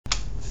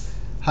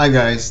Hi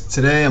guys,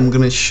 today I'm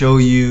going to show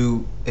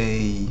you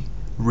a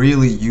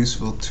really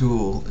useful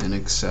tool in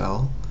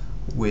Excel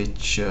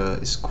which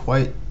is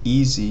quite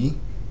easy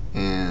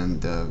and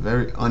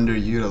very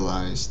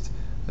underutilized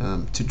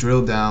to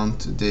drill down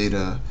to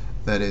data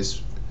that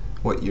is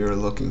what you're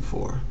looking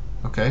for.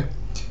 Okay,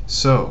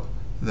 so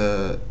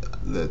the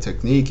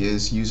technique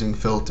is using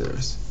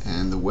filters,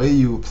 and the way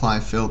you apply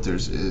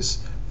filters is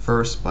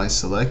first by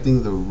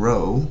selecting the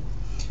row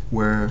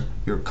where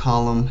your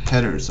column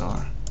headers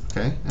are.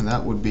 Okay, and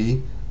that would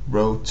be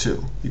row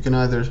 2. You can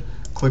either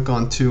click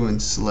on 2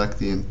 and select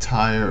the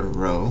entire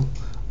row,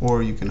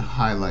 or you can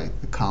highlight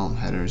the column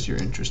headers you're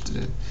interested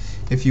in.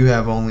 If you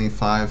have only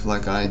 5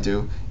 like I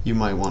do, you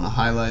might want to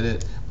highlight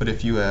it, but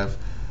if you have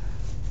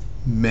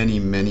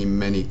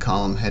many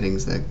column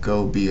headings that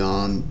go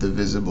beyond the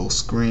visible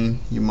screen,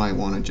 you might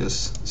want to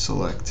just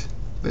select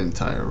the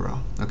entire row.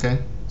 Okay,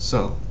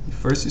 so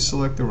first you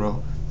select the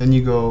row, then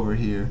you go over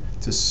here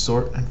to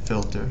sort and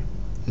filter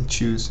and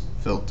choose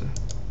filter.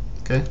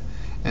 Okay,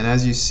 and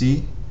as you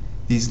see,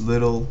 these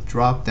little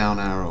drop down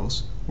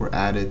arrows were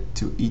added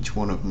to each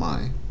one of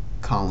my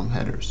column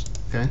headers.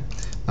 Okay,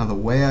 now the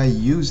way I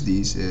use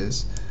these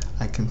is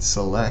I can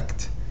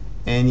select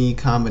any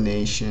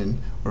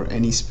combination or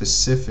any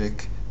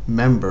specific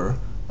member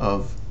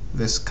of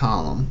this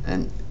column,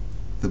 and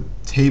the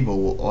table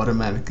will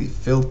automatically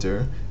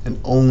filter and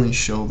only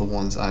show the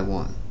ones I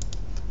want.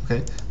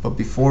 Okay, but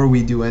before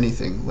we do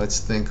anything, let's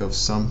think of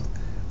some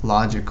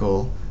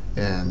logical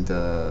and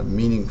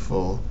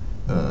meaningful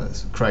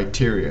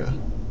criteria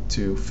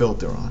to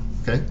filter on.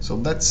 Okay, so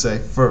let's say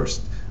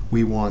first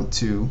we want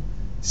to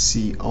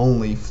see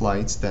only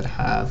flights that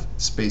have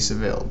space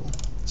available.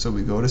 So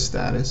we go to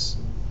status,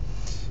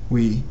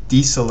 we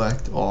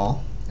deselect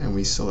all, and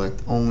we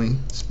select only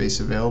space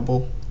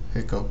available,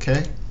 click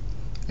OK,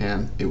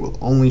 and it will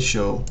only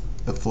show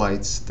the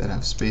flights that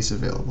have space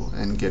available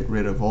and get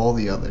rid of all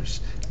the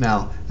others.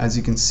 Now, as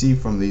you can see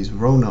from these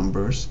row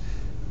numbers,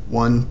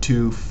 1,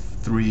 2,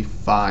 3,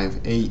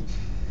 5, 8,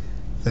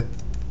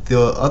 the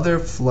other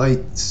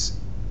flights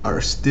are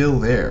still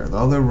there. The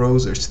other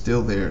rows are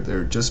still there.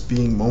 They're just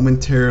being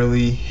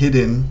momentarily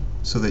hidden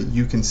so that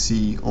you can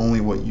see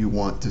only what you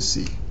want to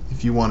see.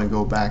 If you want to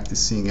go back to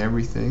seeing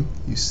everything,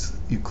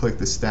 you click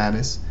the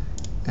status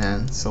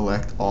and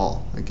select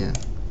all again,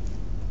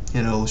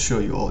 and it'll show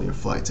you all your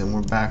flights, and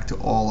we're back to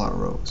all our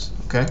rows.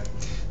 Okay,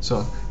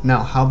 so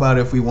now how about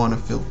if we want to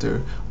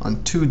filter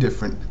on 2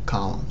 different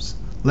columns?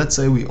 Let's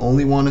say we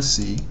only want to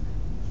see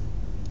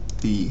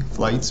the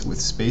flights with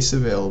space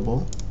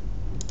available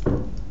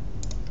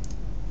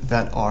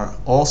that are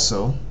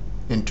also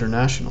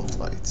international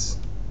flights.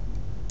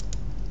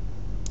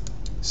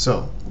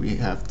 So we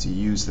have to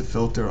use the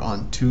filter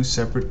on 2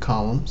 separate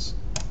columns,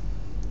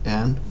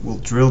 and we'll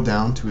drill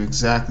down to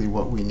exactly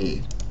what we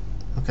need.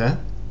 Okay,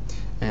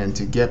 and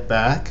to get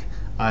back,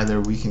 either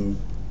we can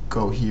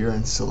go here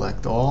and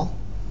select all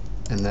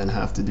and then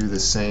have to do the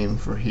same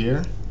for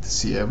here to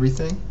see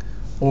everything,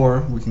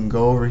 or we can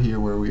go over here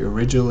where we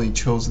originally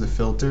chose the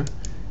filter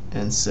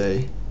and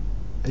say,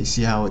 you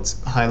see how it's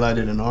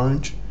highlighted in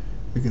orange?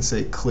 We can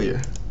say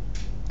clear,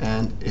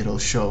 and it'll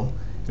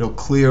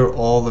clear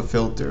all the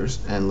filters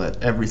and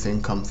let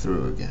everything come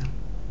through again.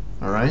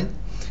 Alright?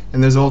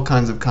 And there's all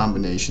kinds of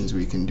combinations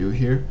we can do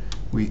here.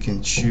 We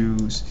can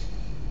choose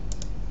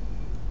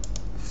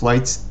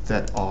flights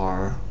that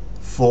are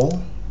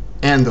full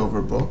and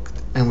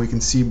overbooked, and we can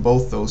see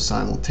both those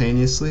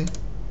simultaneously.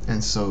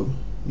 And so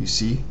you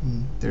see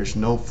there's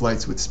no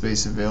flights with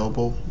space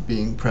available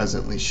being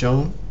presently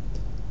shown,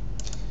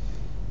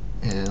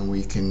 and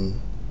we can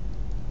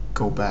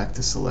go back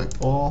to select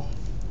all.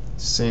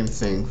 Same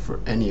thing for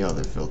any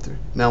other filter.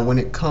 Now when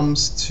it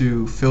comes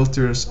to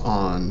filters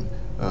on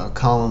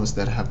columns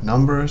that have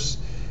numbers,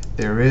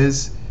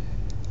 it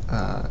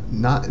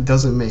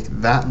doesn't make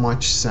that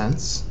much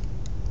sense,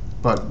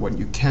 but what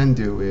you can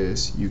do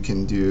is you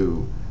can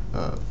do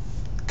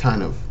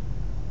kind of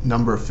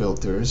number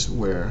filters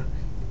where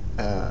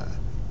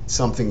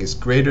something is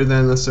greater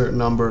than a certain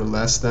number,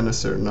 less than a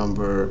certain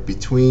number,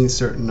 between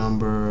certain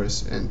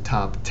numbers, and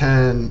top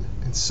 10,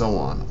 and so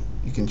on.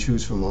 You can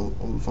choose from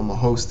a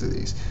host of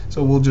these.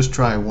 So we'll just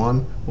try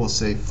one. We'll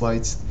say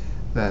flights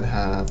that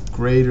have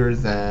greater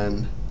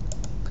than,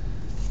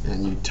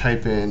 and you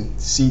type in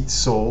seats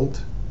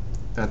sold.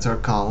 That's our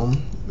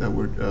column that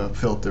we're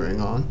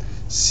filtering on.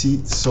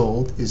 Seats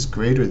sold is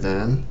greater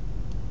than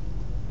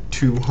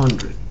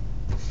 200.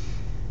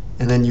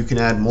 And then you can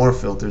add more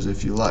filters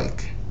if you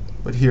like.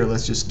 But here,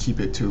 let's just keep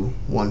it to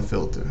one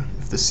filter.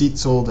 If the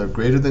seats sold are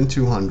greater than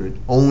 200,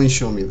 only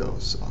show me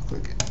those. So I'll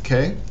click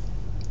OK,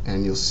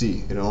 and you'll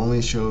see it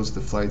only shows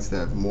the flights that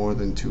have more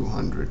than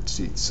 200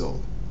 seats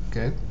sold.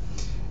 Okay, and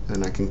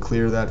then I can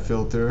clear that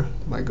filter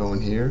by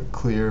going here,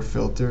 clear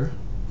filter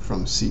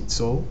from seats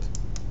sold,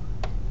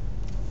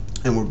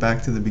 and we're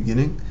back to the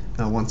beginning.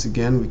 Now once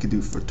again, we could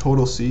do for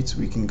total seats,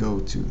 we can go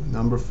to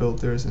number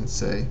filters and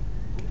say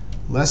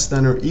less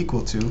than or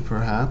equal to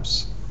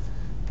perhaps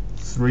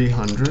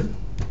 300,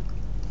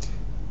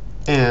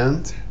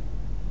 and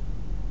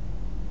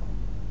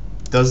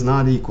does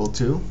not equal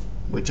to,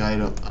 which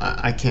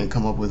I can't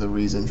come up with a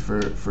reason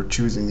for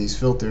choosing these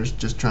filters,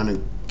 just trying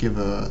to give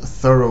a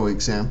thorough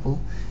example,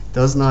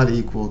 does not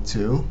equal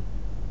to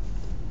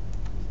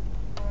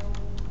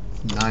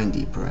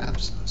 90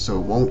 perhaps. So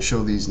it won't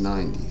show these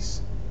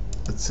 90s.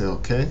 Let's say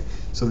okay.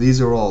 So these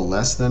are all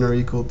less than or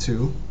equal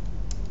to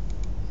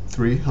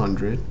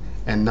 300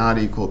 and not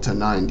equal to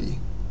 90,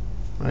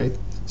 right?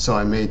 So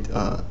I made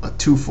a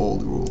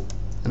twofold rule,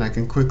 and I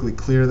can quickly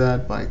clear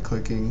that by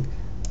clicking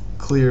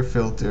clear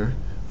filter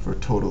for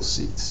total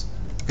seats.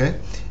 Okay,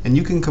 and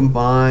you can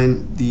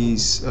combine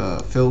these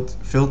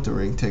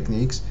filtering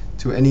techniques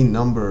to any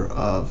number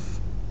of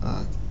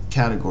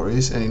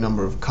categories, any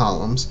number of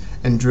columns,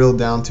 and drill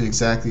down to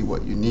exactly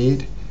what you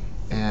need.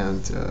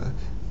 And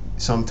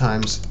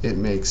sometimes it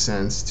makes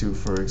sense to,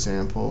 for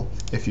example,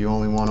 if you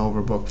only want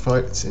overbooked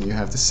flights and you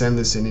have to send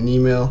this in an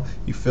email,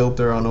 you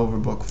filter on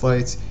overbooked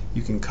flights.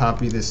 You can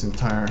copy this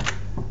entire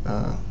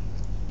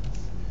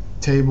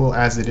table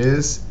as it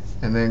is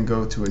and then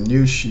go to a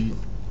new sheet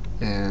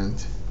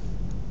and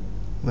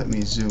let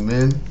me zoom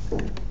in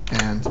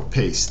and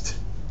paste.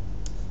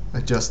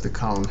 Adjust the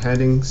column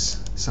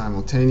headings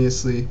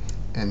simultaneously,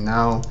 and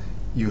now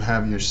you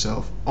have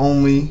yourself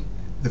only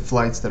the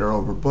flights that are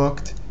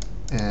overbooked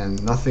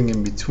and nothing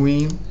in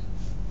between,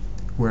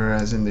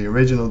 whereas in the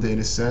original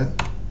data set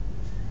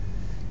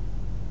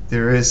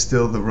there is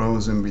still the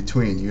rows in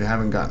between. You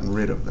haven't gotten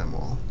rid of them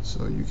all.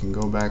 So you can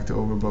go back to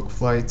overbooked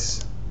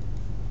flights.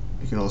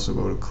 You can also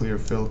go to clear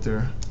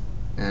filter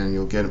and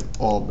you'll get them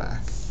all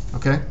back.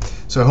 Okay,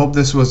 so I hope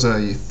this was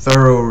a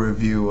thorough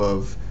review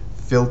of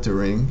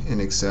filtering in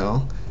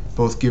Excel,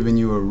 both giving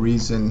you a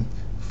reason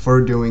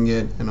for doing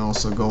it and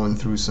also going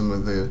through some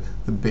of the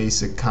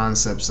basic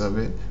concepts of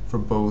it for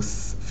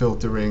both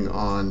filtering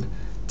on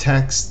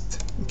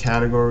text,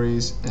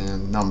 categories,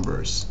 and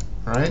numbers.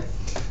 Alright,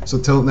 so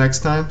till next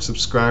time,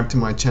 subscribe to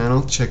my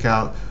channel, check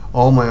out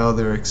all my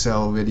other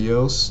Excel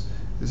videos,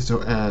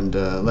 and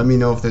let me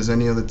know if there's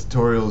any other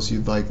tutorials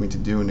you'd like me to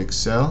do in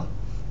Excel,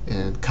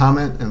 and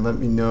comment and let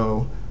me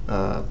know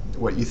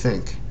what you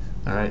think.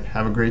 Alright,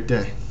 have a great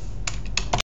day.